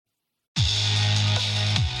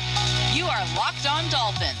are Locked On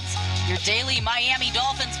Dolphins, your daily Miami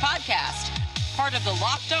Dolphins podcast, part of the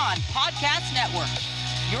Locked On Podcast Network,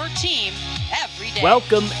 your team every day.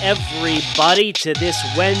 Welcome, everybody, to this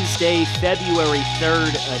Wednesday, February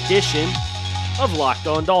 3rd edition of Locked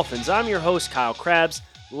On Dolphins. I'm your host, Kyle Krabs,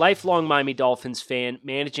 lifelong Miami Dolphins fan,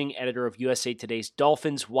 managing editor of USA Today's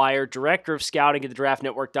Dolphins Wire, director of scouting at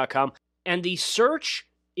thedraftnetwork.com, and the search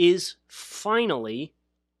is finally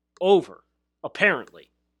over, apparently.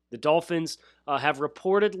 The Dolphins have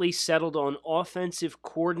reportedly settled on offensive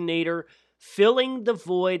coordinator, filling the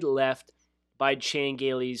void left by Chan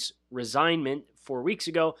Gailey's resignment 4 weeks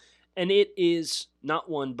ago, and it is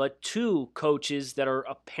not one but two coaches that are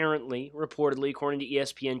apparently, reportedly, according to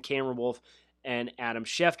ESPN, Cameron Wolfe and Adam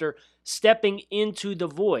Schefter, stepping into the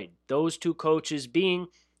void. Those two coaches being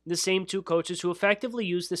the same two coaches who effectively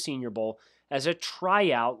used the Senior Bowl as a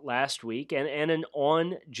tryout last week and an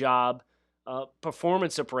on-job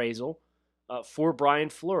performance appraisal for Brian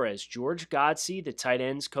Flores. George Godsey, the tight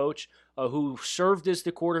ends coach, who served as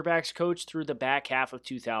the quarterbacks coach through the back half of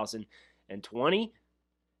 2020,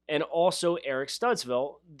 and also Eric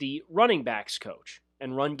Studesville, the running backs coach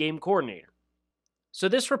and run game coordinator. So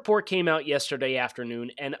this report came out yesterday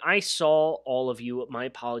afternoon, and I saw all of you, my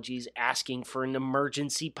apologies, asking for an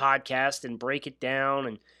emergency podcast and break it down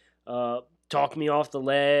and talk me off the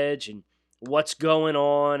ledge and what's going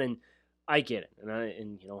on, and I get it.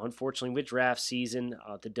 And unfortunately, with draft season,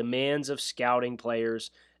 the demands of scouting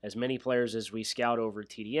players, as many players as we scout over at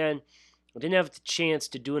TDN, I didn't have the chance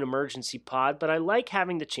to do an emergency pod, but I like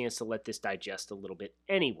having the chance to let this digest a little bit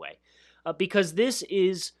anyway, because this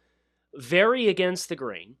is very against the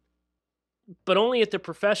grain, but only at the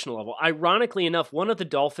professional level. Ironically enough, one of the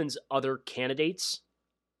Dolphins' other candidates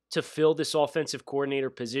to fill this offensive coordinator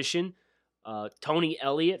position, Tony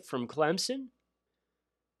Elliott from Clemson.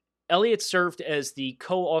 Elliott served as the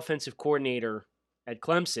co-offensive coordinator at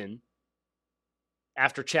Clemson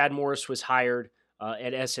after Chad Morris was hired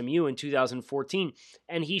at SMU in 2014,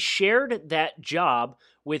 and he shared that job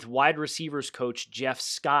with wide receivers coach Jeff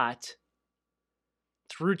Scott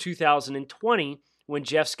through 2020 when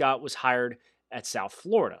Jeff Scott was hired at South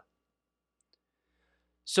Florida.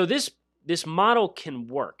 So this model can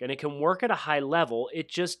work, and it can work at a high level. It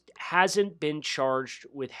just hasn't been charged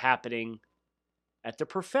with happening at the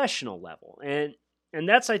professional level. And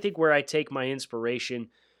that's, I think, where I take my inspiration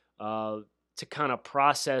to kind of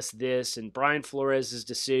process this and Brian Flores'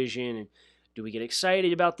 decision. And do we get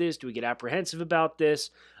excited about this? Do we get apprehensive about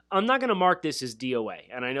this? I'm not going to mark this as DOA.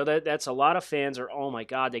 And I know that that's a lot of fans are, oh my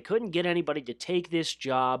God, they couldn't get anybody to take this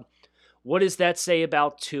job. What does that say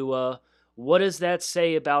about Tua? What does that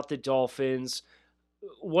say about the Dolphins?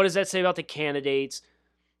 What does that say about the candidates?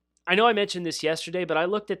 I know I mentioned this yesterday, but I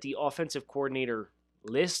looked at the offensive coordinator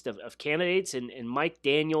list of candidates, and Mike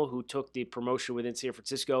Daniel, who took the promotion within San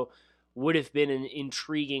Francisco, would have been an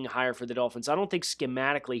intriguing hire for the Dolphins. I don't think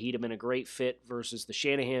schematically he'd have been a great fit versus the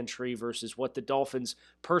Shanahan tree versus what the Dolphins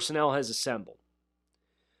personnel has assembled.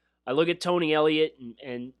 I look at Tony Elliott,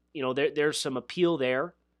 and there's some appeal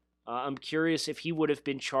there. I'm curious if he would have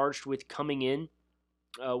been charged with coming in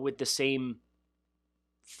with the same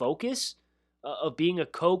focus of being a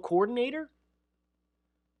co-coordinator.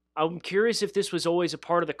 I'm curious if this was always a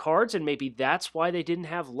part of the cards, and maybe that's why they didn't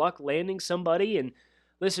have luck landing somebody. And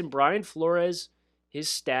listen, Brian Flores, his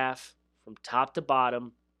staff, from top to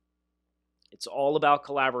bottom, it's all about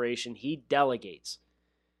collaboration. He delegates.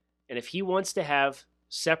 And if he wants to have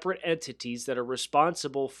separate entities that are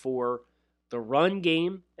responsible for the run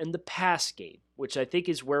game and the pass game, which I think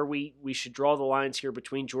is where we should draw the lines here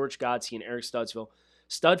between George Godsey and Eric Studesville.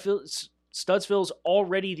 Studesville's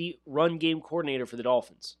already the run game coordinator for the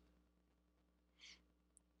Dolphins.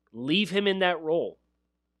 Leave him in that role.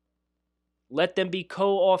 Let them be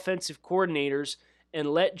co-offensive coordinators and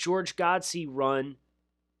let George Godsey run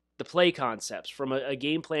the play concepts from a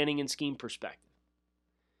game planning and scheme perspective.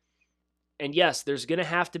 And yes, there's going to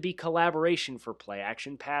have to be collaboration for play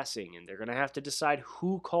action passing, and they're going to have to decide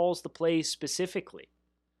who calls the plays specifically.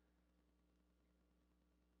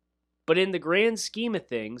 But in the grand scheme of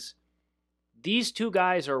things, these two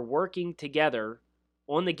guys are working together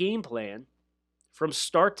on the game plan from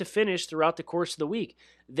start to finish throughout the course of the week.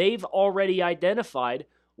 They've already identified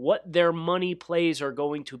what their money plays are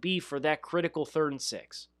going to be for that critical 3rd and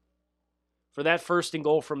 6, for that 1st and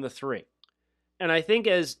goal from the 3. And I think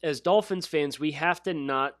as Dolphins fans, we have to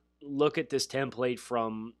not look at this template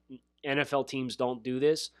from NFL teams don't do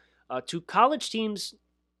this to college teams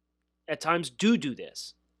at times do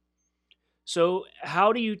this. So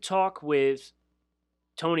how do you talk with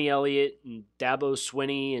Tony Elliott and Dabo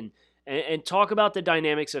Swinney and talk about the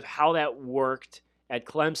dynamics of how that worked at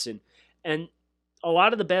Clemson? And a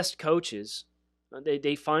lot of the best coaches,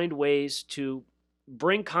 they find ways to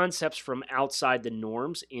bring concepts from outside the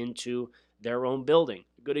norms into their own building.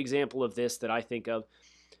 A good example of this that I think of,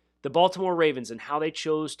 the Baltimore Ravens and how they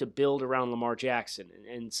chose to build around Lamar Jackson.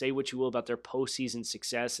 And say what you will about their postseason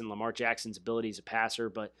success and Lamar Jackson's ability as a passer,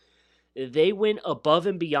 but they went above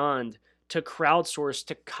and beyond to crowdsource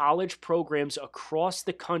to college programs across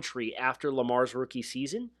the country after Lamar's rookie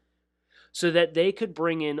season so that they could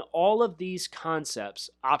bring in all of these concepts,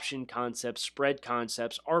 option concepts, spread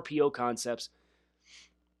concepts, RPO concepts,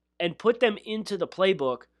 and put them into the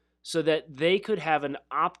playbook so that they could have an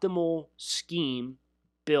optimal scheme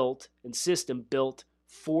built and system built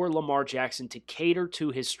for Lamar Jackson to cater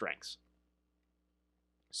to his strengths.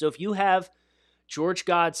 So if you have George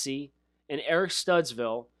Godsey and Eric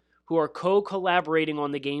Studesville who are co-collaborating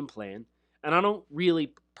on the game plan, and I don't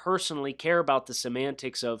really personally care about the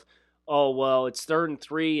semantics of, oh, well, it's 3rd and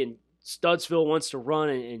 3 and Studesville wants to run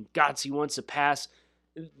and Godsey wants to pass.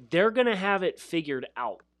 They're going to have it figured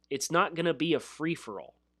out. It's not going to be a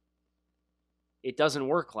free-for-all. It doesn't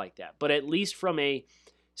work like that. But at least from a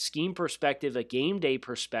scheme perspective, a game day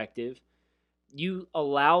perspective, you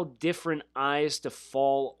allow different eyes to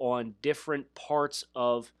fall on different parts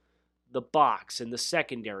of the box and the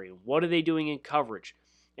secondary. What are they doing in coverage?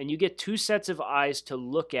 And you get two sets of eyes to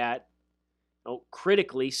look at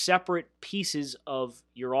critically separate pieces of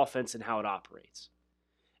your offense and how it operates.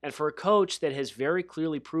 And for a coach that has very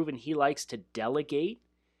clearly proven he likes to delegate,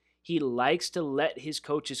 he likes to let his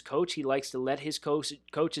coaches coach, he likes to let his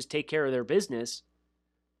coaches take care of their business,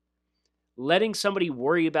 letting somebody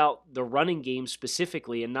worry about the running game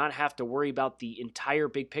specifically and not have to worry about the entire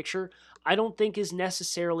big picture, I don't think is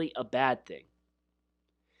necessarily a bad thing.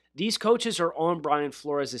 These coaches are on Brian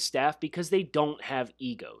Flores' staff because they don't have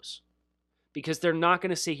egos. Because they're not going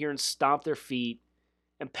to sit here and stomp their feet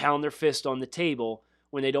and pound their fist on the table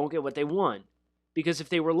when they don't get what they want. Because if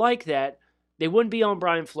they were like that, they wouldn't be on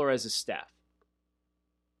Brian Flores' staff.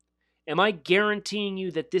 Am I guaranteeing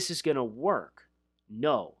you that this is going to work?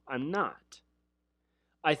 No, I'm not.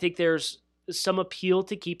 I think there's some appeal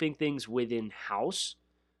to keeping things within house,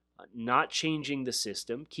 not changing the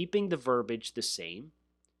system, keeping the verbiage the same.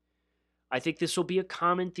 I think this will be a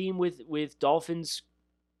common theme with Dolphins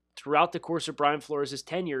throughout the course of Brian Flores'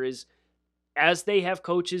 tenure is as they have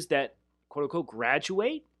coaches that, quote unquote,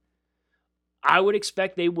 graduate, I would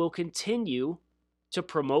expect they will continue to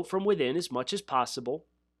promote from within as much as possible,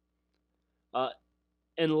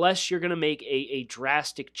 unless you're going to make a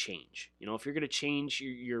drastic change. If you're going to change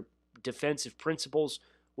your defensive principles,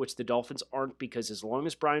 which the Dolphins aren't, because as long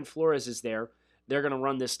as Brian Flores is there, they're going to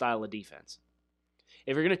run this style of defense.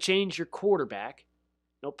 If you're going to change your quarterback,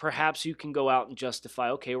 perhaps you can go out and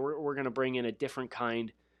justify, okay, we're going to bring in a different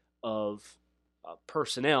kind of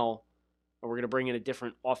personnel, or we're going to bring in a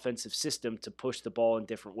different offensive system to push the ball in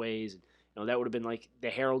different ways. That would have been like the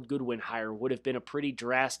Harold Goodwin hire would have been a pretty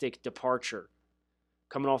drastic departure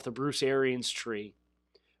coming off the Bruce Arians tree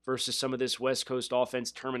versus some of this West Coast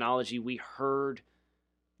offense terminology we heard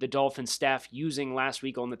the Dolphins staff using last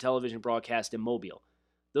week on the television broadcast in Mobile.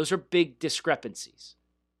 Those are big discrepancies.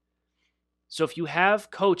 So if you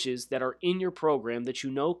have coaches that are in your program that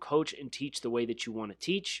coach and teach the way that you want to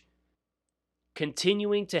teach,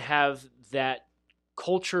 continuing to have that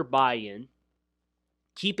culture buy-in,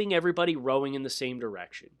 keeping everybody rowing in the same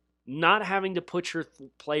direction, not having to put your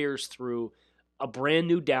players through a brand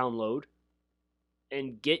new download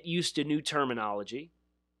and get used to new terminology.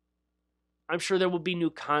 I'm sure there will be new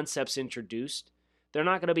concepts introduced. They're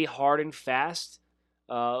not going to be hard and fast,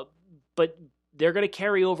 but they're going to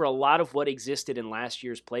carry over a lot of what existed in last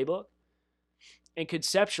year's playbook. And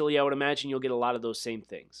conceptually, I would imagine you'll get a lot of those same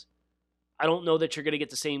things. I don't know that you're going to get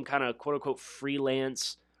the same kind of quote-unquote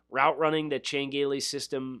freelance route running that Chan Gailey's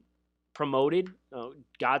system promoted.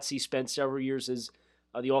 Godsey spent several years as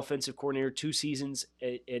the offensive coordinator, 2 seasons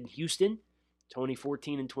in Houston,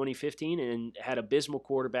 2014 and 2015, and had abysmal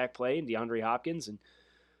quarterback play in DeAndre Hopkins. And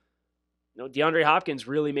DeAndre Hopkins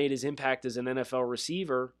really made his impact as an NFL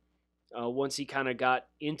receiver once he kind of got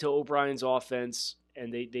into O'Brien's offense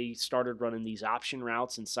and they started running these option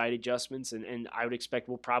routes and side adjustments. And I would expect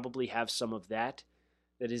we'll probably have some of that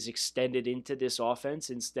is extended into this offense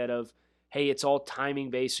instead of, hey, it's all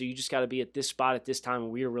timing based, so you just got to be at this spot at this time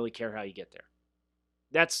and we don't really care how you get there.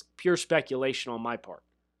 That's pure speculation on my part.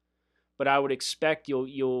 But I would expect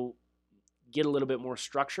you'll get a little bit more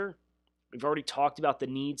structure. We've already talked about the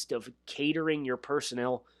needs of catering your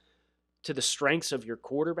personnel to the strengths of your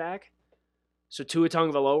quarterback. So Tua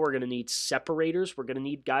Tagovailoa, we're going to need separators. We're going to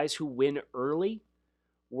need guys who win early.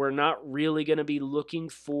 We're not really going to be looking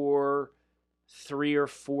for 3 or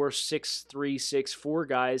 4 6'3", 6'4"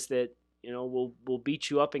 guys that, will beat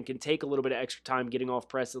you up and can take a little bit of extra time getting off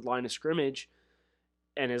press at the line of scrimmage.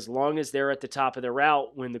 And as long as they're at the top of their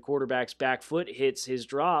route, when the quarterback's back foot hits his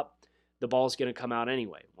drop, the ball's going to come out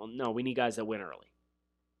anyway. Well, no, we need guys that win early.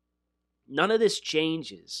 None of this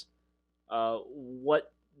changes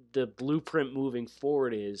what the blueprint moving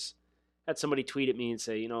forward is. I had somebody tweet at me and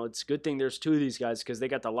say, it's a good thing there's two of these guys because they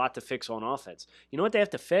got a lot to fix on offense. You know what they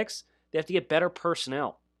have to fix? They have to get better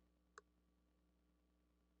personnel.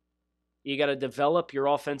 You got to develop your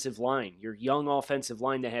offensive line, your young offensive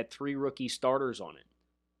line that had 3 rookie starters on it.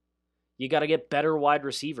 You got to get better wide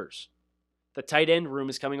receivers. The tight end room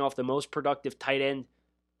is coming off the most productive tight end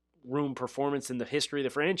room performance in the history of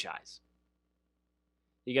the franchise.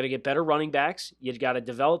 You got to get better running backs. You got to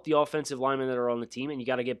develop the offensive linemen that are on the team, and you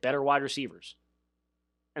got to get better wide receivers.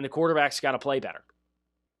 And the quarterback's got to play better.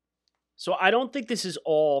 So I don't think this is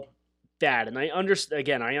all bad. And I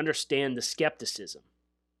understand the skepticism.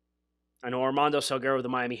 I know Armando Salguero of the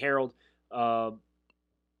Miami Herald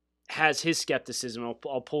has his skepticism.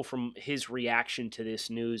 I'll pull from his reaction to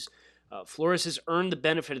this news. Flores has earned the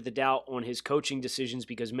benefit of the doubt on his coaching decisions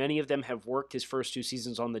because many of them have worked his first 2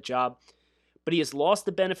 seasons on the job. But he has lost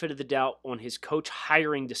the benefit of the doubt on his coach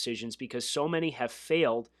hiring decisions because so many have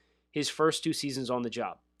failed his first 2 seasons on the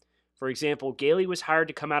job. For example, Gailey was hired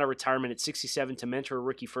to come out of retirement at 67 to mentor a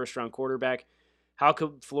rookie first-round quarterback. How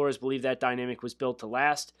could Flores believe that dynamic was built to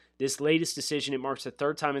last? This latest decision, it marks the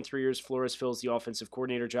 3rd time in 3 years Flores fills the offensive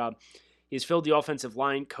coordinator job. He has filled the offensive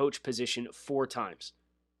line coach position 4 times.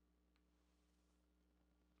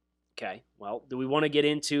 Okay, well, do we want to get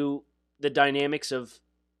into the dynamics of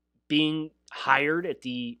being hired at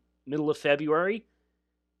the middle of February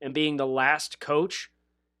and being the last coach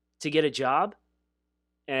to get a job?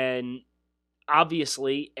 And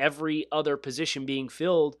obviously, every other position being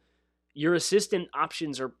filled, your assistant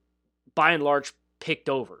options are by and large picked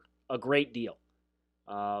over a great deal.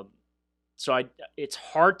 So it's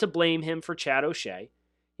hard to blame him for Chad O'Shea.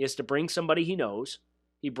 He has to bring somebody he knows.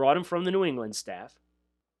 He brought him from the New England staff.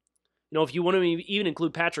 If you want to even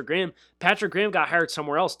include Patrick Graham got hired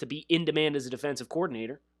somewhere else to be in demand as a defensive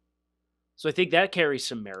coordinator. So I think that carries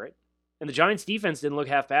some merit. And the Giants' defense didn't look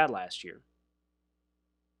half bad last year.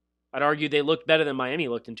 I'd argue they looked better than Miami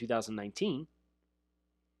looked in 2019.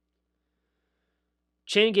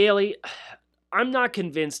 Chan Gailey, I'm not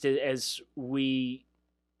convinced as we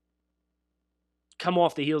come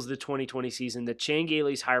off the heels of the 2020 season that Chan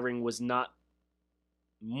Gailey's hiring was not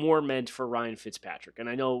more meant for Ryan Fitzpatrick. And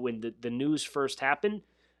I know when the news first happened,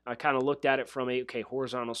 I kind of looked at it from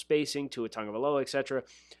horizontal spacing to a Tagovailoa, etc.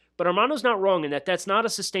 But Armando's not wrong in that that's not a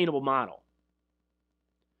sustainable model.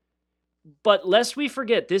 But lest we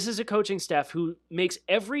forget, this is a coaching staff who makes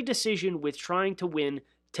every decision with trying to win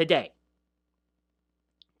today.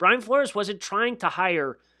 Brian Flores wasn't trying to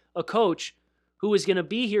hire a coach who was going to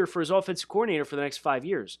be here for his offensive coordinator for the next 5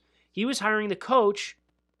 years. He was hiring the coach,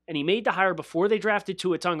 and he made the hire before they drafted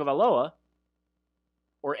Tua Tagovailoa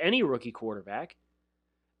or any rookie quarterback.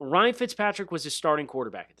 Ryan Fitzpatrick was his starting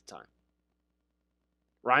quarterback at the time.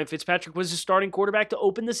 Ryan Fitzpatrick was his starting quarterback to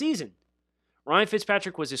open the season. Ryan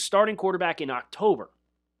Fitzpatrick was his starting quarterback in October.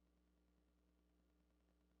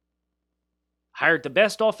 Hired the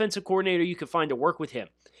best offensive coordinator you could find to work with him.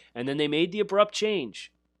 And then they made the abrupt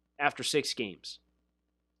change after 6 games.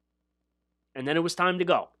 And then it was time to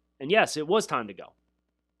go. And yes, it was time to go.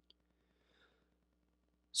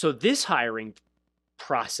 So this hiring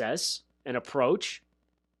process and approach,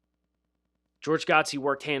 George Godsey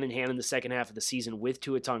worked hand in hand in the second half of the season with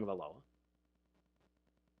Tua Tagovailoa.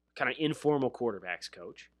 Kind of informal quarterbacks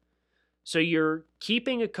coach. So you're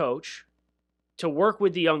keeping a coach to work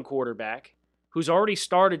with the young quarterback who's already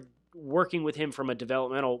started working with him from a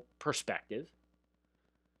developmental perspective.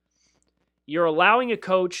 You're allowing a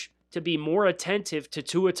coach to be more attentive to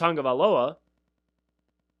Tua Tagovailoa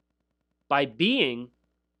by being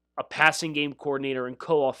a passing game coordinator and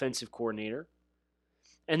co-offensive coordinator.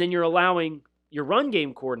 And then you're allowing your run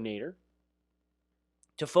game coordinator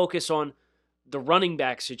to focus on the running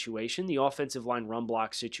back situation, the offensive line run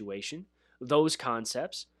block situation, those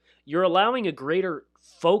concepts. You're allowing a greater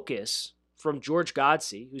focus from George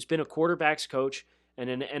Godsey, who's been a quarterback's coach and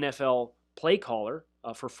an NFL play caller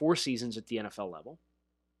for 4 seasons at the NFL level.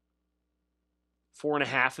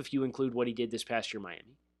 4.5 if you include what he did this past year in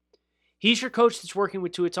Miami. He's your coach that's working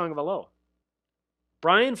with Tua Tagovailoa.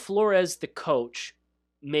 Brian Flores, the coach,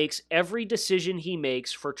 makes every decision he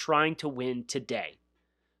makes for trying to win today.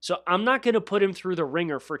 So I'm not going to put him through the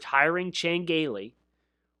ringer for hiring Chan Gailey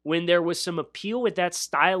when there was some appeal with that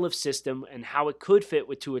style of system and how it could fit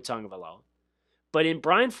with Tua Tagovailoa. But in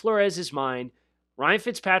Brian Flores' mind, Ryan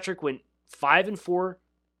Fitzpatrick went 5-4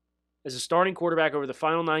 as a starting quarterback over the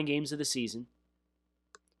final 9 games of the season.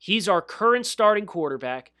 He's our current starting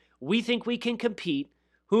quarterback. We think we can compete.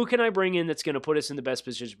 Who can I bring in that's going to put us in the best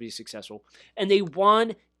position to be successful? And they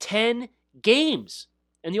won 10 games.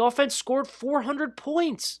 And the offense scored 400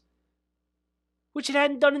 points, which it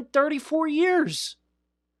hadn't done in 34 years.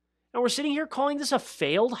 And we're sitting here calling this a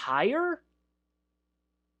failed hire?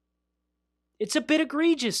 It's a bit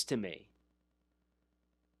egregious to me.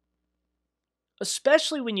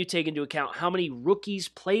 Especially when you take into account how many rookies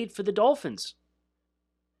played for the Dolphins.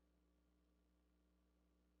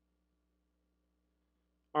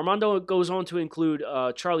 Armando goes on to include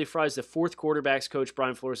Charlie Fries, the 4th quarterbacks coach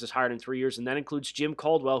Brian Flores has hired in 3 years, and that includes Jim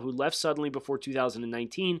Caldwell, who left suddenly before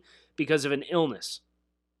 2019 because of an illness.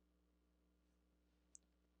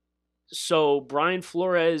 So Brian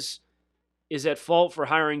Flores is at fault for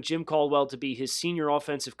hiring Jim Caldwell to be his senior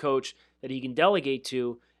offensive coach that he can delegate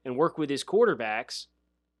to and work with his quarterbacks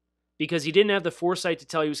because he didn't have the foresight to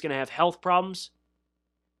tell he was going to have health problems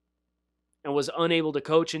and was unable to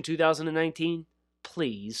coach in 2019.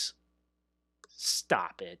 Please,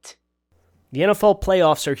 stop it. The NFL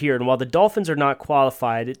playoffs are here, and while the Dolphins are not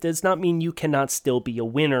qualified, it does not mean you cannot still be a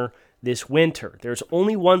winner this winter. There's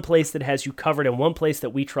only one place that has you covered and one place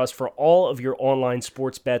that we trust for all of your online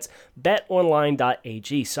sports bets,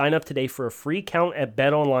 betonline.ag. Sign up today for a free account at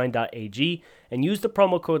betonline.ag and use the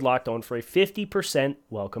promo code LOCKEDON for a 50%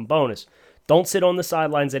 welcome bonus. Don't sit on the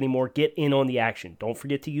sidelines anymore. Get in on the action. Don't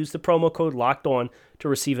forget to use the promo code LOCKEDON to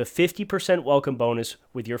receive a 50% welcome bonus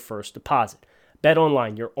with your first deposit.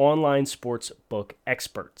 BetOnline, your online sports book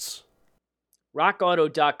experts.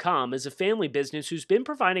 RockAuto.com is a family business who's been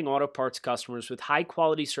providing auto parts customers with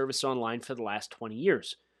high-quality service online for the last 20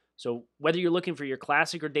 years. So whether you're looking for your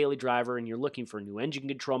classic or daily driver and you're looking for new engine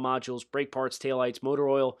control modules, brake parts, taillights, motor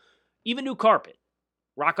oil, even new carpet,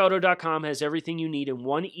 RockAuto.com has everything you need in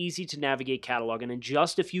one easy-to-navigate catalog, and in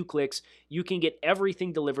just a few clicks, you can get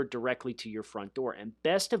everything delivered directly to your front door. And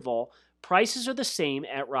best of all, prices are the same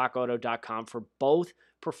at RockAuto.com for both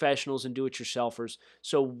professionals and do-it-yourselfers,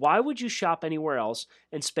 so why would you shop anywhere else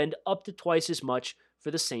and spend up to twice as much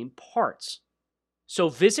for the same parts? So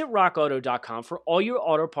visit RockAuto.com for all your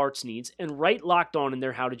auto parts needs and write Locked On in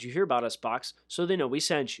their How Did You Hear About Us box so they know we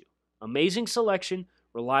sent you. Amazing selection,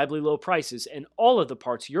 reliably low prices, and all of the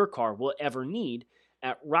parts your car will ever need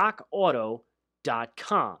at rockauto.com.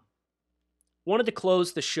 Wanted to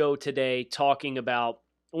close the show today talking about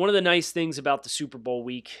one of the nice things about the Super Bowl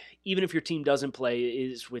week, even if your team doesn't play,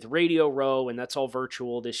 is with Radio Row, and that's all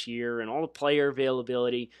virtual this year, and all the player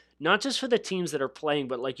availability, not just for the teams that are playing,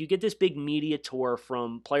 but like you get this big media tour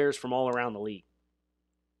from players from all around the league.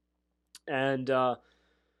 And, of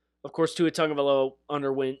course, Tua Tagovailoa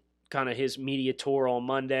underwent kind of his media tour on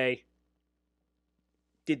Monday.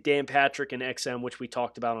 Did Dan Patrick and XM, which we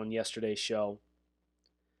talked about on yesterday's show.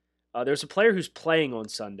 There's a player who's playing on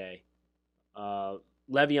Sunday,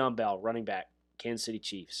 Le'Veon Bell, running back, Kansas City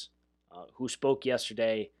Chiefs, who spoke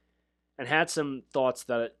yesterday and had some thoughts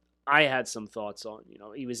that I had some thoughts on. You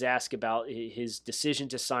know, he was asked about his decision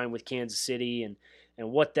to sign with Kansas City and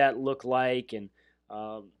what that looked like, and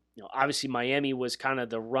obviously Miami was kind of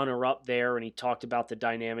the runner-up there, and he talked about the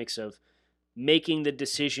dynamics of making the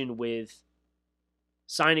decision with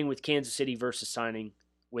signing with Kansas City versus signing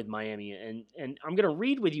with Miami. And I'm going to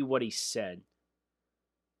read with you what he said,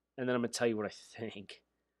 and then I'm going to tell you what I think.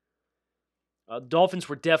 Dolphins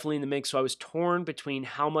were definitely in the mix, so I was torn between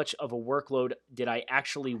how much of a workload did I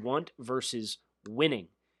actually want versus winning.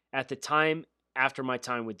 At the time, after my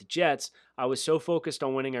time with the Jets, I was so focused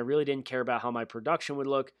on winning, I really didn't care about how my production would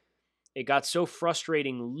look. It got so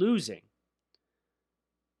frustrating losing.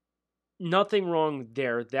 Nothing wrong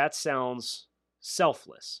there. That sounds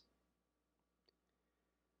selfless.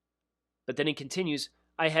 But then he continues,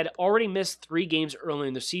 I had already missed 3 games early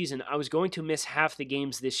in the season. I was going to miss half the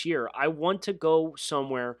games this year. I want to go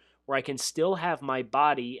somewhere where I can still have my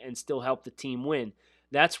body and still help the team win.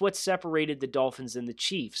 That's what separated the Dolphins and the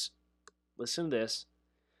Chiefs. Listen to this.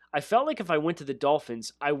 I felt like if I went to the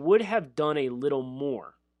Dolphins, I would have done a little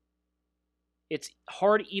more. It's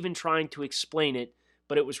hard even trying to explain it,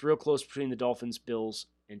 but it was real close between the Dolphins, Bills,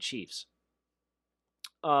 and Chiefs.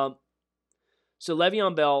 So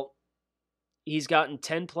Le'Veon Bell, he's gotten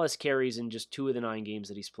 10-plus carries in just 2 of the 9 games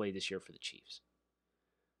that he's played this year for the Chiefs.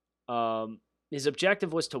 His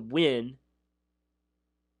objective was to win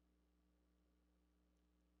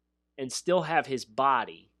and still have his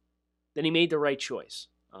body. Then he made the right choice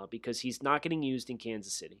because he's not getting used in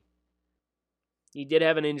Kansas City. He did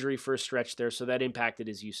have an injury for a stretch there, so that impacted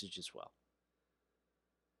his usage as well.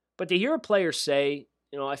 But to hear a player say,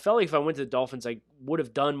 I felt like if I went to the Dolphins, I would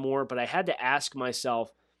have done more, but I had to ask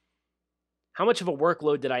myself, how much of a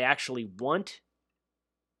workload did I actually want?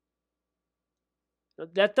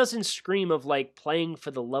 That doesn't scream of like playing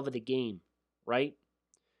for the love of the game, right?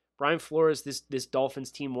 Brian Flores, this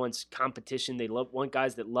Dolphins team wants competition. They want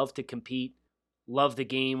guys that love to compete, love the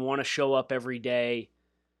game, want to show up every day.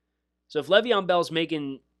 So if Le'Veon Bell's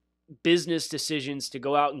making business decisions to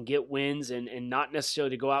go out and get wins and not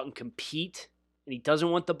necessarily to go out and compete, and he doesn't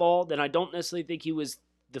want the ball, then I don't necessarily think he was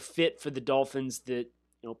the fit for the Dolphins that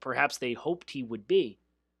perhaps they hoped he would be.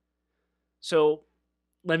 So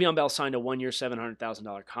Le'Veon Bell signed a 1-year,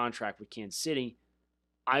 $700,000 contract with Kansas City.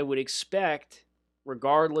 I would expect,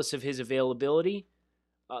 regardless of his availability,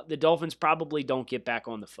 the Dolphins probably don't get back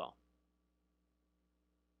on the phone.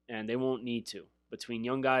 And they won't need to. Between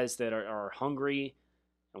young guys that are hungry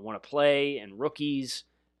and want to play, and rookies,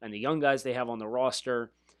 and the young guys they have on the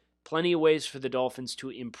roster, plenty of ways for the Dolphins to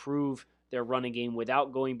improve their running game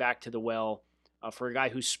without going back to the well for a guy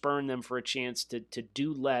who spurned them for a chance to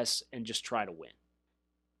do less and just try to win.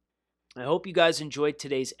 I hope you guys enjoyed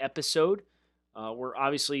today's episode. We're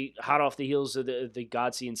obviously hot off the heels of the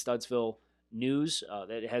Godsey and Studsville news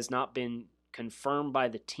that has not been confirmed by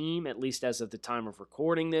the team, at least as of the time of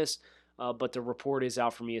recording this. But the report is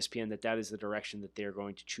out from ESPN that is the direction that they're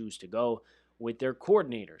going to choose to go with their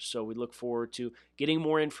coordinators. So we look forward to getting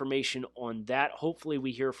more information on that. Hopefully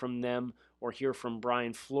we hear from them or hear from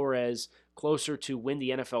Brian Flores closer to when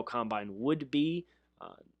the NFL Combine would be.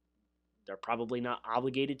 They're probably not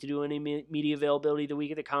obligated to do any media availability the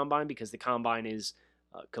week of the Combine because the Combine is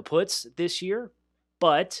kaputs this year.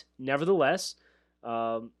 But nevertheless,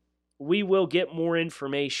 we will get more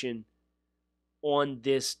information on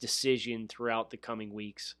this decision throughout the coming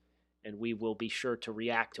weeks, and we will be sure to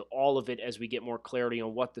react to all of it as we get more clarity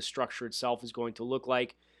on what the structure itself is going to look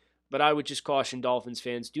like. But I would just caution Dolphins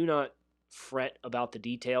fans, do not fret about the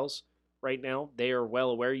details right now. They are well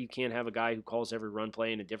aware you can't have a guy who calls every run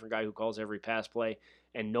play and a different guy who calls every pass play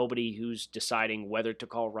and nobody who's deciding whether to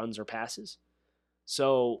call runs or passes.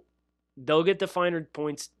 So they'll get the finer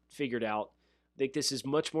points figured out. I think this is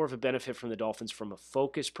much more of a benefit from the Dolphins from a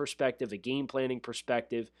focus perspective, a game planning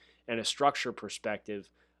perspective, and a structure perspective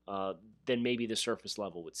than maybe the surface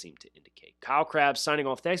level would seem to indicate. Kyle Krabs signing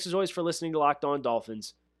off. Thanks as always for listening to Locked On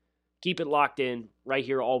Dolphins. Keep it locked in right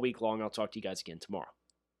here all week long. I'll talk to you guys again tomorrow.